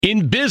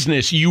In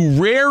business,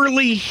 you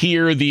rarely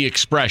hear the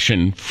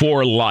expression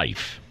for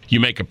life.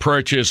 You make a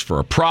purchase for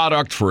a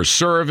product, for a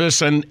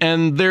service, and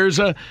there's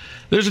a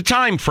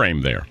time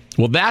frame there.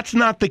 Well, that's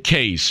not the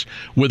case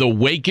with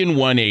Awaken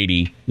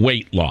 180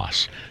 weight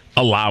loss.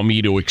 Allow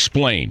me to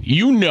explain.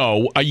 You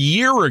know, a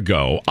year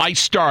ago, I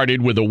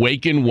started with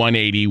Awaken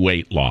 180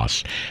 weight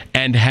loss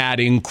and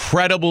had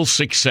incredible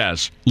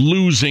success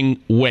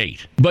losing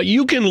weight. But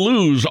you can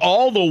lose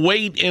all the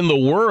weight in the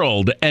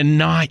world and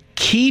not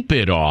keep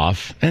it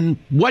off. And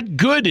what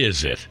good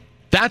is it?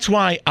 That's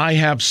why I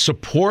have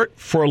support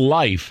for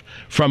life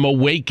from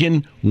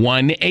Awaken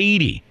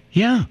 180.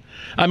 Yeah.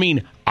 I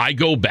mean, I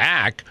go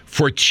back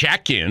for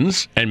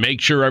check-ins and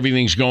make sure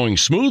everything's going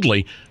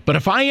smoothly. But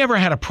if I ever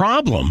had a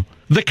problem,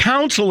 the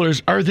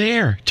counselors are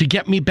there to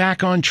get me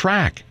back on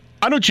track.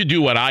 Why don't you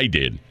do what I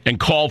did and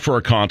call for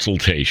a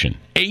consultation?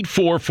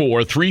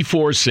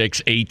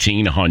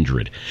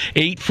 844-346-1800.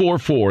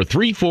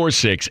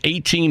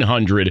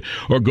 844-346-1800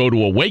 or go to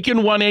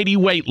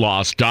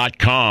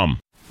awaken180weightloss.com.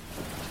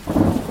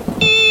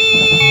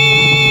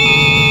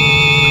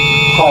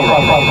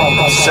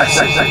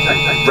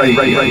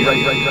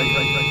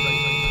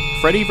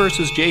 Freddy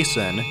vs.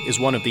 Jason is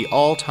one of the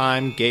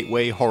all-time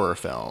gateway horror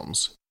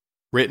films.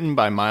 Written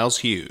by Miles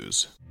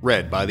Hughes.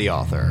 Read by the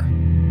author.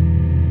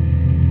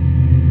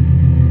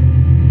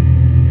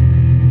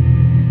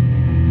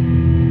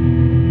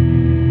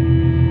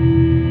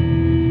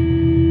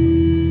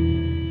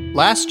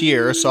 Last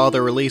year saw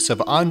the release of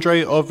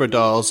André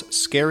Øvredal's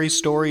Scary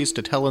Stories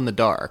to Tell in the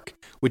Dark,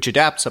 which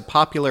adapts a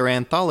popular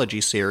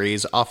anthology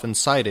series often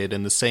cited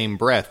in the same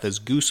breath as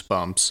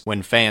Goosebumps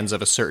when fans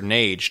of a certain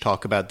age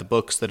talk about the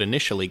books that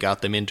initially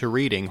got them into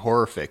reading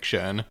horror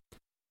fiction.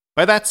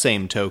 By that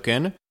same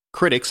token,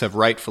 critics have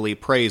rightfully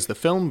praised the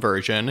film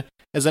version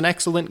as an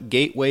excellent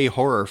gateway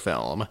horror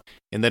film,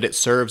 in that it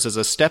serves as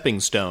a stepping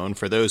stone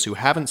for those who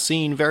haven't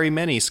seen very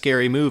many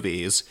scary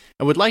movies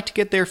and would like to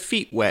get their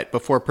feet wet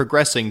before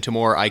progressing to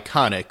more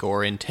iconic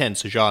or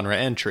intense genre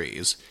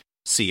entries.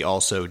 See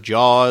also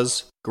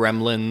Jaws,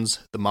 Gremlins,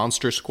 The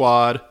Monster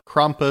Squad,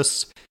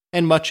 Krampus,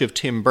 and much of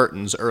Tim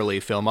Burton's early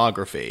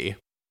filmography.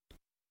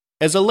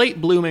 As a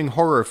late-blooming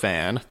horror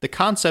fan, the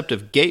concept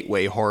of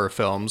gateway horror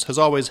films has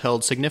always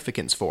held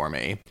significance for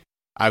me.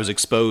 I was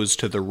exposed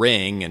to The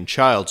Ring and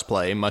Child's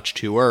Play much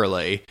too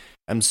early,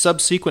 and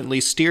subsequently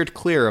steered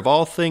clear of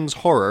all things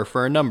horror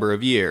for a number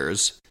of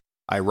years.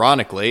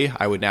 Ironically,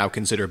 I would now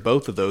consider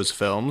both of those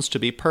films to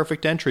be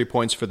perfect entry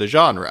points for the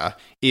genre,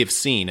 if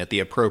seen at the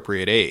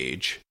appropriate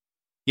age.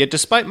 Yet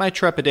despite my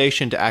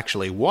trepidation to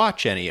actually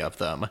watch any of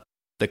them,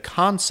 the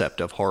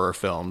concept of horror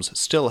films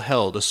still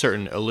held a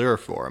certain allure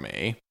for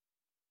me.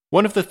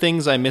 One of the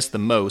things I missed the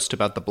most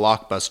about the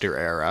blockbuster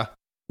era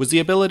was the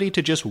ability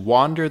to just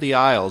wander the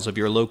aisles of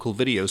your local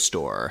video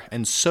store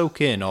and soak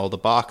in all the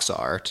box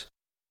art.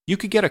 You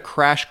could get a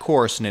crash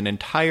course in an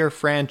entire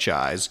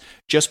franchise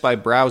just by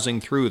browsing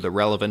through the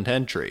relevant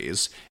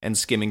entries and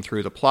skimming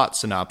through the plot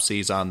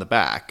synopses on the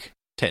back.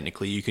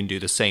 Technically, you can do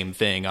the same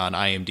thing on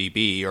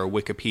IMDb or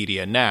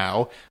Wikipedia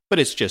now, but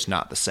it's just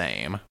not the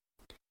same.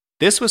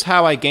 This was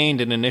how I gained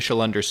an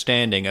initial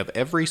understanding of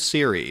every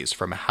series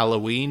from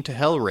Halloween to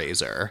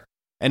Hellraiser,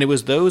 and it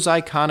was those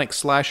iconic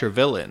slasher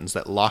villains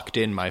that locked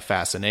in my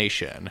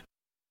fascination.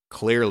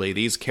 Clearly,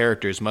 these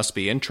characters must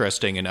be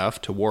interesting enough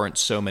to warrant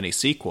so many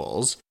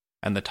sequels,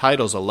 and the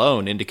titles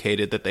alone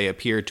indicated that they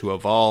appeared to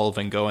evolve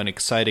and go on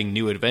exciting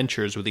new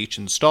adventures with each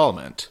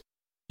installment.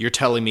 You're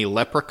telling me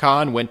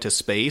Leprechaun went to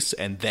space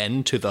and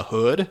then to the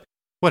hood?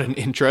 What an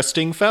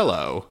interesting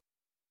fellow.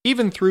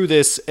 Even through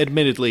this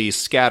admittedly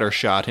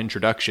scattershot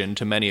introduction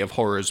to many of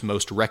horror's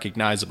most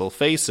recognizable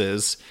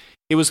faces,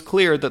 it was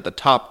clear that the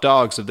top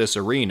dogs of this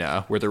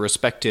arena were the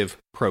respective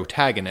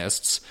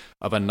protagonists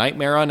of A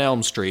Nightmare on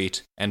Elm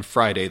Street and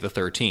Friday the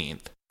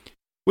 13th.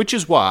 Which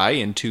is why,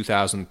 in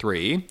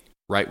 2003,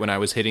 right when I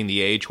was hitting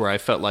the age where I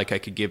felt like I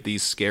could give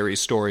these scary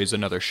stories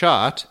another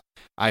shot,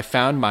 I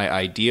found my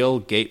ideal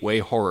gateway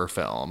horror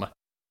film,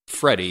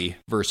 Freddy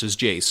vs.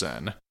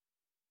 Jason.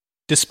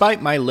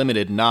 Despite my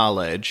limited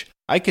knowledge,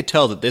 I could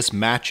tell that this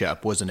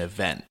matchup was an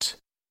event.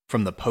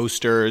 From the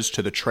posters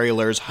to the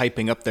trailers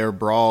hyping up their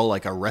brawl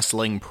like a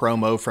wrestling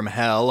promo from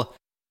hell,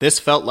 this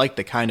felt like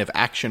the kind of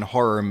action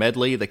horror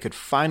medley that could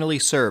finally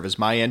serve as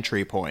my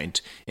entry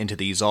point into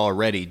these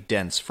already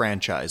dense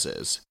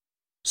franchises.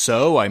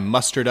 So I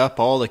mustered up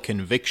all the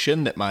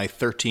conviction that my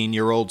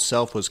 13-year-old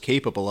self was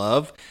capable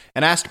of,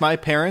 and asked my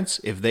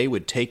parents if they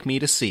would take me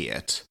to see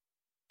it.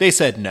 They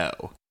said no,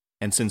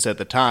 and since at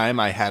the time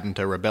I hadn't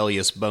a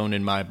rebellious bone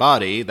in my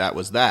body, that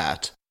was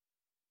that.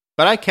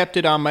 But I kept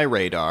it on my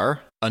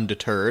radar,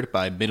 undeterred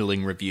by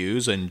middling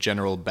reviews and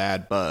general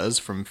bad buzz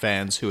from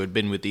fans who had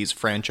been with these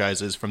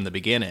franchises from the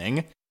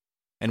beginning,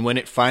 and when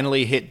it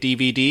finally hit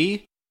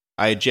DVD,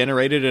 I had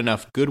generated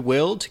enough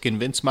goodwill to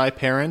convince my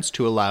parents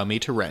to allow me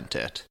to rent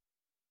it.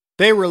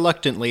 They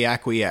reluctantly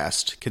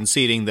acquiesced,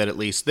 conceding that at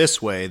least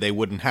this way they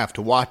wouldn't have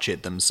to watch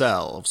it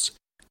themselves.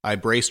 I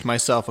braced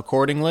myself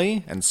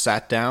accordingly and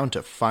sat down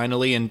to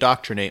finally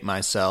indoctrinate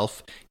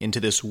myself into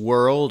this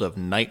world of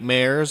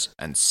nightmares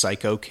and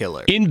psycho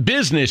killers. In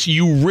business,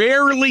 you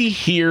rarely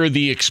hear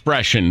the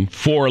expression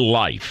 "for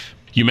life."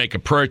 You make a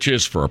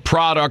purchase for a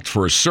product,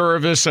 for a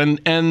service, and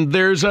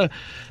there's a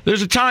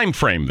time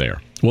frame there.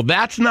 Well,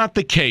 that's not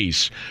the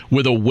case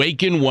with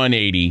Awaken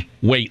 180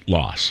 weight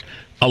loss.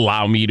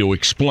 Allow me to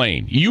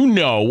explain. You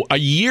know, a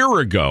year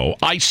ago,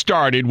 I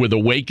started with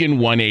Awaken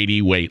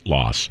 180 weight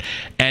loss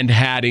and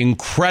had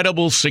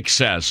incredible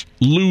success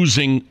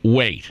losing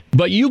weight.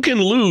 But you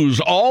can lose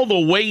all the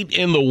weight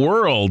in the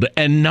world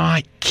and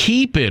not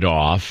keep it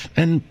off.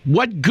 And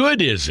what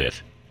good is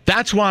it?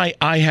 That's why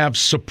I have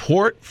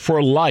support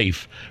for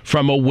life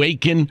from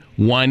Awaken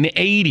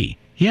 180.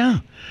 Yeah.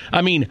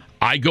 I mean,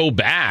 I go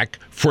back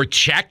for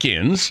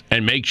check-ins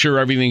and make sure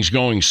everything's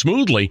going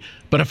smoothly.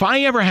 But if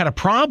I ever had a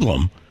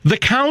problem, the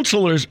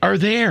counselors are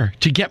there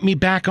to get me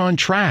back on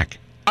track.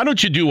 Why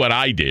don't you do what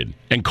I did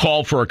and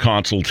call for a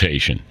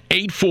consultation?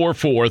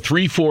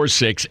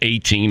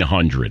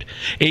 844-346-1800.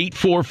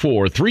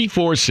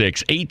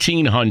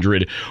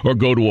 844-346-1800 or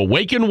go to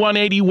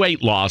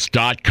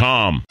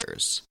awaken180weightloss.com.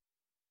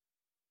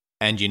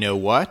 And you know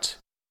what?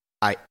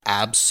 I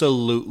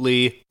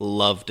absolutely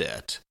loved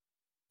it.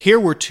 Here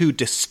were two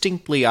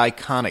distinctly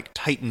iconic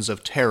titans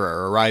of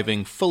terror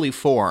arriving fully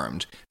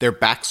formed, their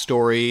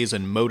backstories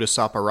and modus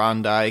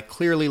operandi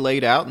clearly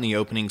laid out in the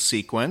opening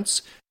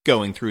sequence,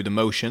 going through the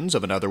motions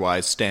of an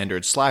otherwise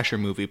standard slasher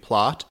movie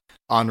plot,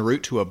 en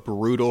route to a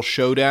brutal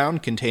showdown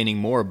containing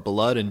more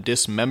blood and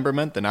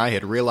dismemberment than I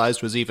had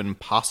realized was even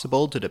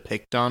possible to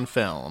depict on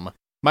film.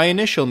 My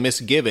initial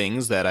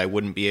misgivings that I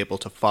wouldn't be able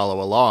to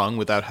follow along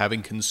without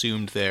having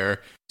consumed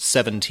their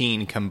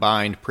 17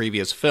 combined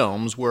previous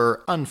films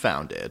were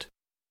unfounded.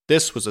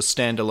 This was a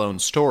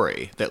standalone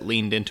story that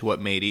leaned into what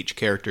made each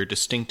character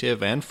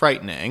distinctive and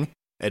frightening,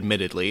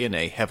 admittedly in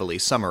a heavily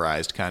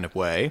summarized kind of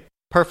way,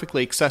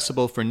 perfectly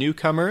accessible for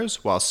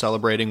newcomers while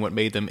celebrating what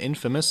made them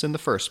infamous in the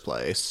first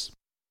place.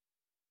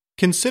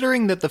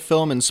 Considering that the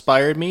film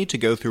inspired me to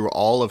go through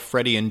all of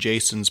Freddy and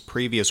Jason's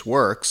previous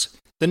works,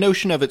 the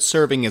notion of it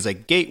serving as a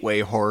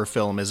gateway horror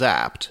film is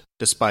apt,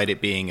 despite it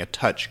being a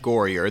touch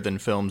gorier than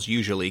films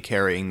usually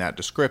carrying that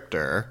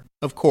descriptor.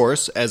 Of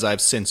course, as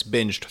I've since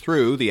binged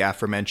through the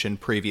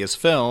aforementioned previous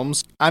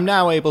films, I'm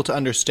now able to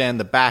understand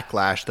the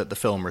backlash that the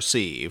film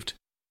received.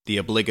 The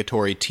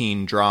obligatory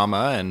teen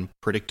drama and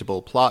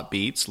predictable plot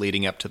beats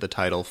leading up to the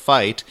title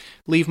fight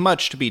leave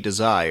much to be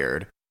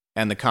desired,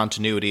 and the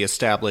continuity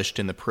established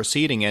in the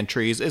preceding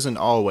entries isn't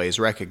always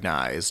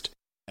recognized.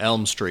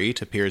 Elm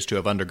Street appears to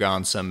have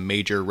undergone some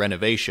major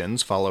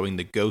renovations following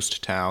the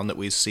ghost town that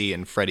we see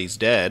in Freddy's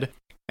Dead,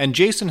 and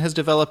Jason has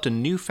developed a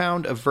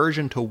newfound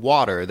aversion to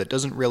water that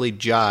doesn't really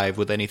jive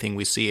with anything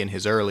we see in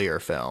his earlier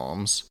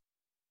films.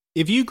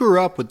 If you grew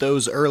up with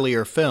those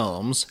earlier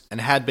films, and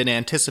had been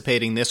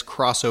anticipating this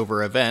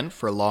crossover event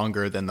for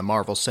longer than the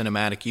Marvel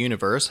Cinematic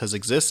Universe has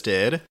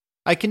existed,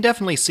 I can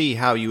definitely see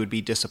how you would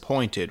be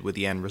disappointed with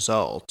the end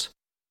result.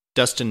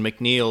 Dustin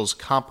McNeil's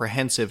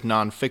comprehensive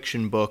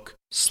non-fiction book,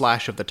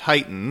 Slash of the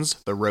Titans,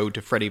 The Road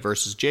to Freddy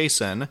vs.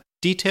 Jason,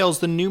 details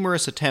the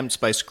numerous attempts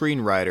by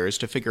screenwriters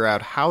to figure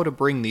out how to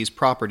bring these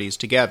properties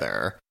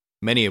together,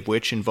 many of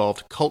which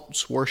involved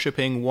cults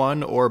worshipping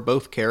one or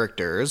both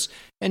characters,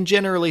 and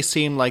generally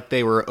seemed like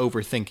they were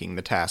overthinking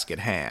the task at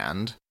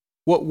hand.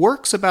 What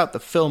works about the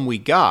film we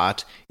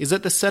got is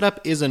that the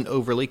setup isn't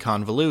overly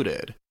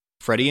convoluted.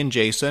 Freddy and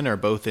Jason are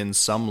both in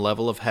some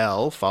level of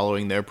hell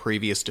following their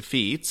previous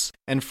defeats,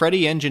 and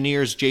Freddy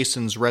engineers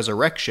Jason's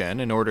resurrection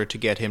in order to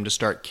get him to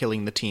start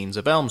killing the teens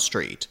of Elm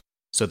Street,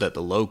 so that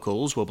the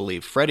locals will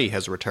believe Freddy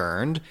has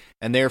returned,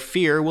 and their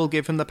fear will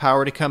give him the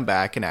power to come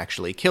back and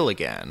actually kill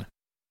again.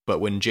 But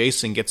when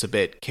Jason gets a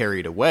bit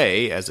carried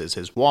away, as is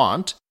his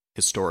wont,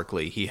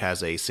 historically he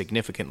has a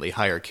significantly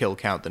higher kill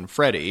count than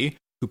Freddy,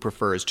 who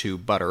prefers to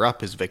butter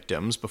up his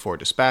victims before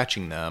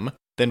dispatching them,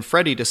 then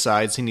Freddy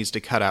decides he needs to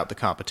cut out the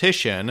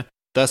competition,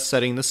 thus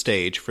setting the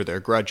stage for their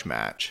grudge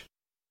match.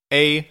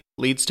 A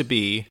leads to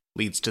B,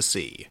 leads to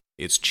C.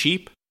 It's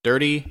cheap,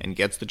 dirty, and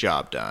gets the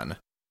job done.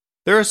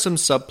 There are some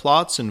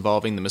subplots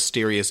involving the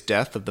mysterious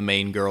death of the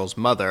main girl's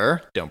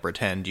mother, don't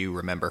pretend you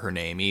remember her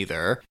name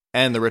either,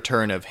 and the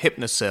return of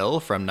Hypnosil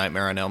from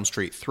Nightmare on Elm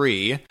Street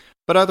 3,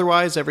 but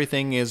otherwise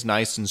everything is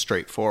nice and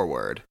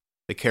straightforward.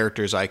 The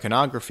character's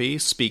iconography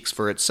speaks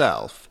for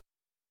itself.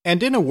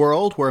 And in a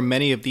world where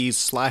many of these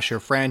slasher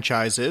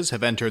franchises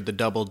have entered the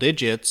double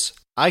digits,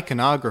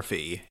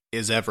 iconography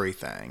is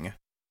everything.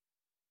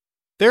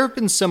 There have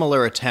been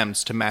similar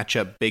attempts to match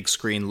up big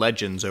screen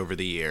legends over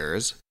the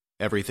years.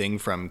 Everything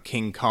from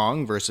King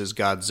Kong vs.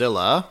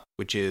 Godzilla,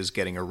 which is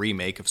getting a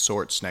remake of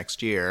sorts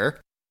next year,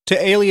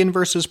 to Alien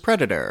vs.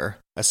 Predator,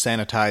 a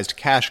sanitized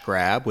cash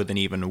grab with an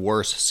even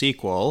worse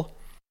sequel,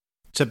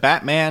 to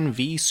Batman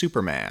v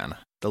Superman.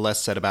 The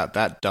less said about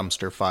that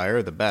dumpster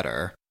fire, the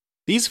better.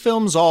 These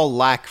films all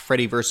lack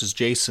Freddy vs.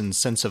 Jason's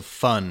sense of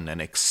fun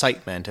and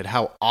excitement at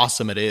how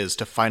awesome it is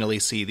to finally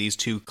see these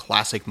two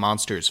classic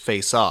monsters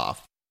face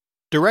off.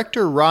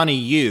 Director Ronnie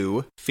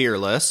Yu,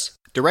 Fearless,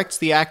 directs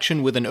the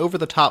action with an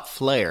over-the-top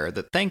flair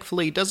that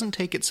thankfully doesn't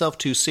take itself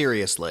too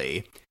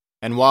seriously.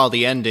 And while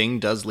the ending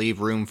does leave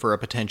room for a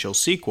potential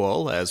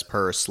sequel, as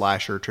per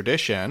slasher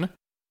tradition,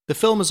 the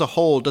film as a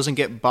whole doesn't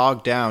get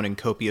bogged down in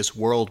copious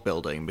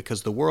world-building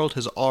because the world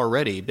has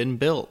already been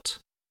built.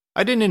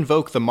 I didn't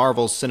invoke the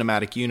Marvel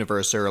Cinematic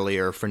Universe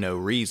earlier for no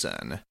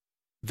reason.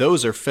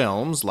 Those are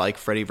films, like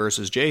Freddy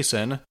vs.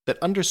 Jason,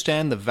 that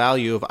understand the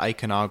value of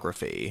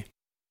iconography.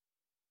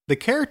 The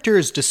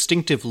characters'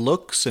 distinctive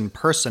looks and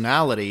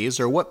personalities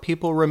are what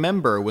people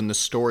remember when the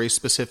story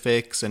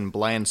specifics and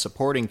bland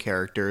supporting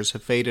characters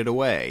have faded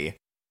away.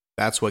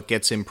 That's what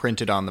gets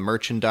imprinted on the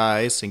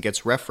merchandise and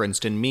gets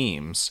referenced in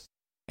memes.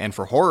 And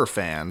for horror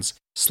fans,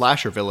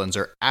 slasher villains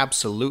are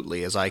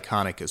absolutely as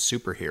iconic as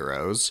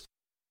superheroes.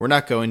 We're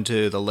not going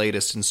to the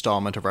latest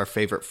installment of our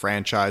favorite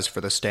franchise for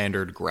the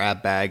standard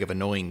grab bag of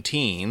annoying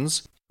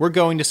teens. We're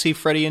going to see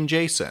Freddy and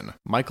Jason,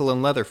 Michael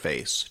and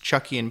Leatherface,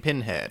 Chucky and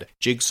Pinhead,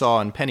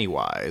 Jigsaw and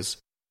Pennywise.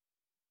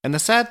 And the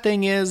sad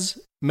thing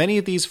is, many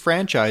of these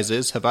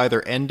franchises have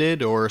either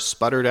ended or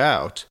sputtered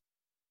out.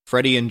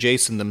 Freddy and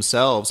Jason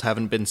themselves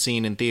haven't been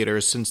seen in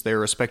theaters since their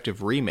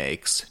respective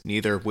remakes,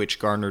 neither of which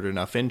garnered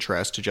enough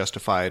interest to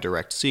justify a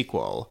direct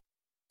sequel.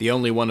 The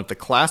only one of the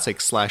classic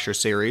slasher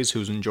series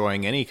who's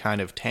enjoying any kind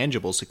of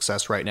tangible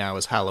success right now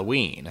is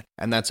Halloween,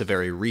 and that's a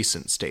very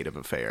recent state of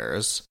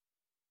affairs.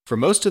 For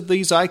most of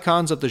these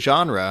icons of the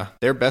genre,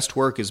 their best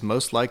work is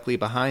most likely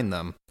behind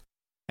them.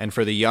 And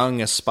for the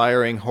young,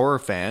 aspiring horror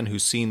fan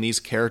who's seen these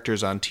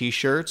characters on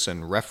t-shirts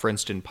and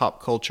referenced in pop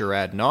culture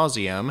ad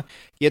nauseum,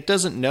 yet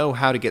doesn't know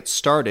how to get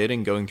started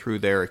in going through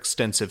their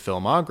extensive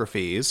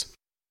filmographies,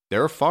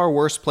 there are far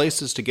worse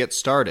places to get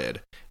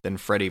started than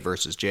Freddy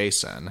vs.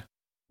 Jason.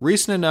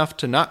 Recent enough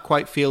to not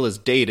quite feel as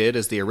dated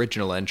as the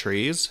original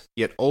entries,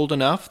 yet old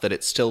enough that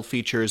it still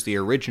features the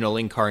original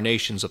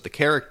incarnations of the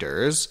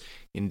characters.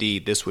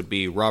 Indeed, this would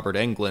be Robert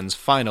Englund's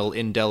final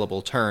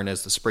indelible turn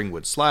as the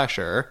Springwood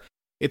slasher.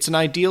 It's an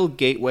ideal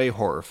gateway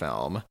horror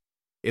film.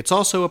 It's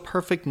also a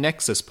perfect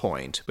nexus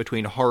point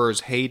between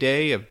horror's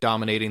heyday of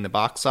dominating the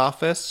box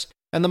office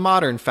and the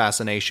modern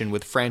fascination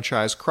with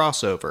franchise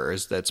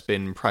crossovers that's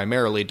been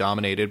primarily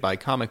dominated by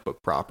comic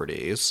book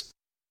properties.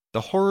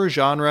 The horror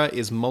genre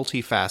is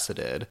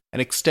multifaceted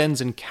and extends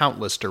in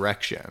countless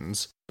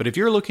directions, but if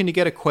you're looking to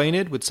get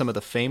acquainted with some of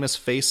the famous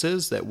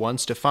faces that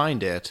once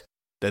defined it,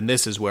 then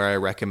this is where I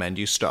recommend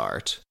you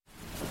start.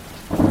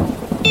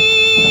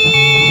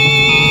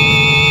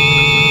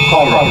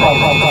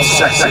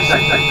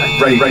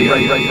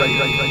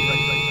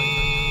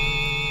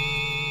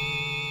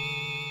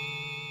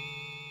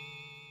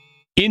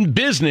 In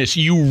business,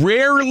 you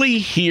rarely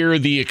hear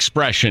the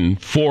expression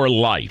 "for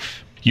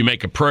life." You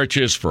make a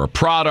purchase for a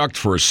product,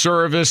 for a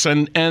service,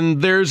 and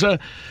there's a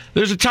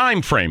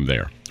time frame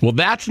there. Well,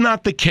 that's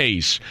not the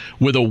case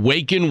with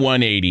Awaken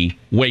 180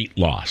 weight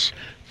loss.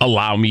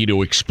 Allow me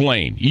to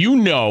explain. You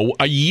know,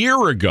 a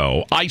year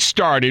ago, I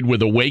started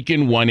with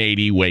Awaken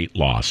 180 weight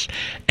loss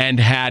and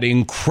had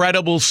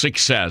incredible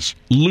success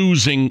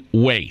losing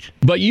weight.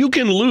 But you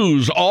can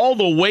lose all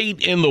the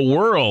weight in the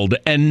world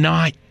and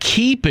not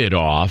keep it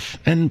off.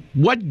 And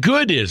what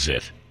good is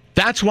it?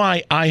 That's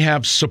why I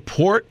have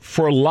support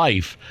for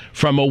life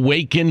from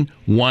Awaken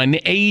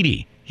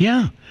 180.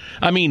 Yeah.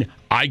 I mean,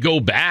 I go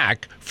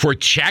back for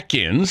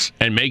check-ins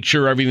and make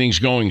sure everything's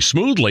going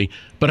smoothly.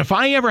 But if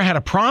I ever had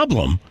a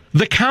problem,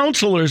 the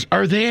counselors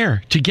are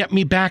there to get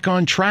me back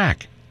on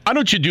track. Why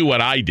don't you do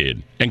what I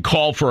did and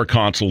call for a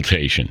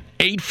consultation?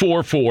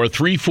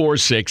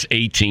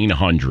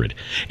 844-346-1800.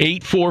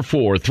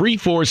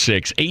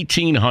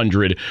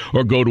 844-346-1800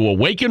 or go to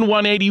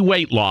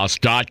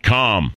awaken180weightloss.com.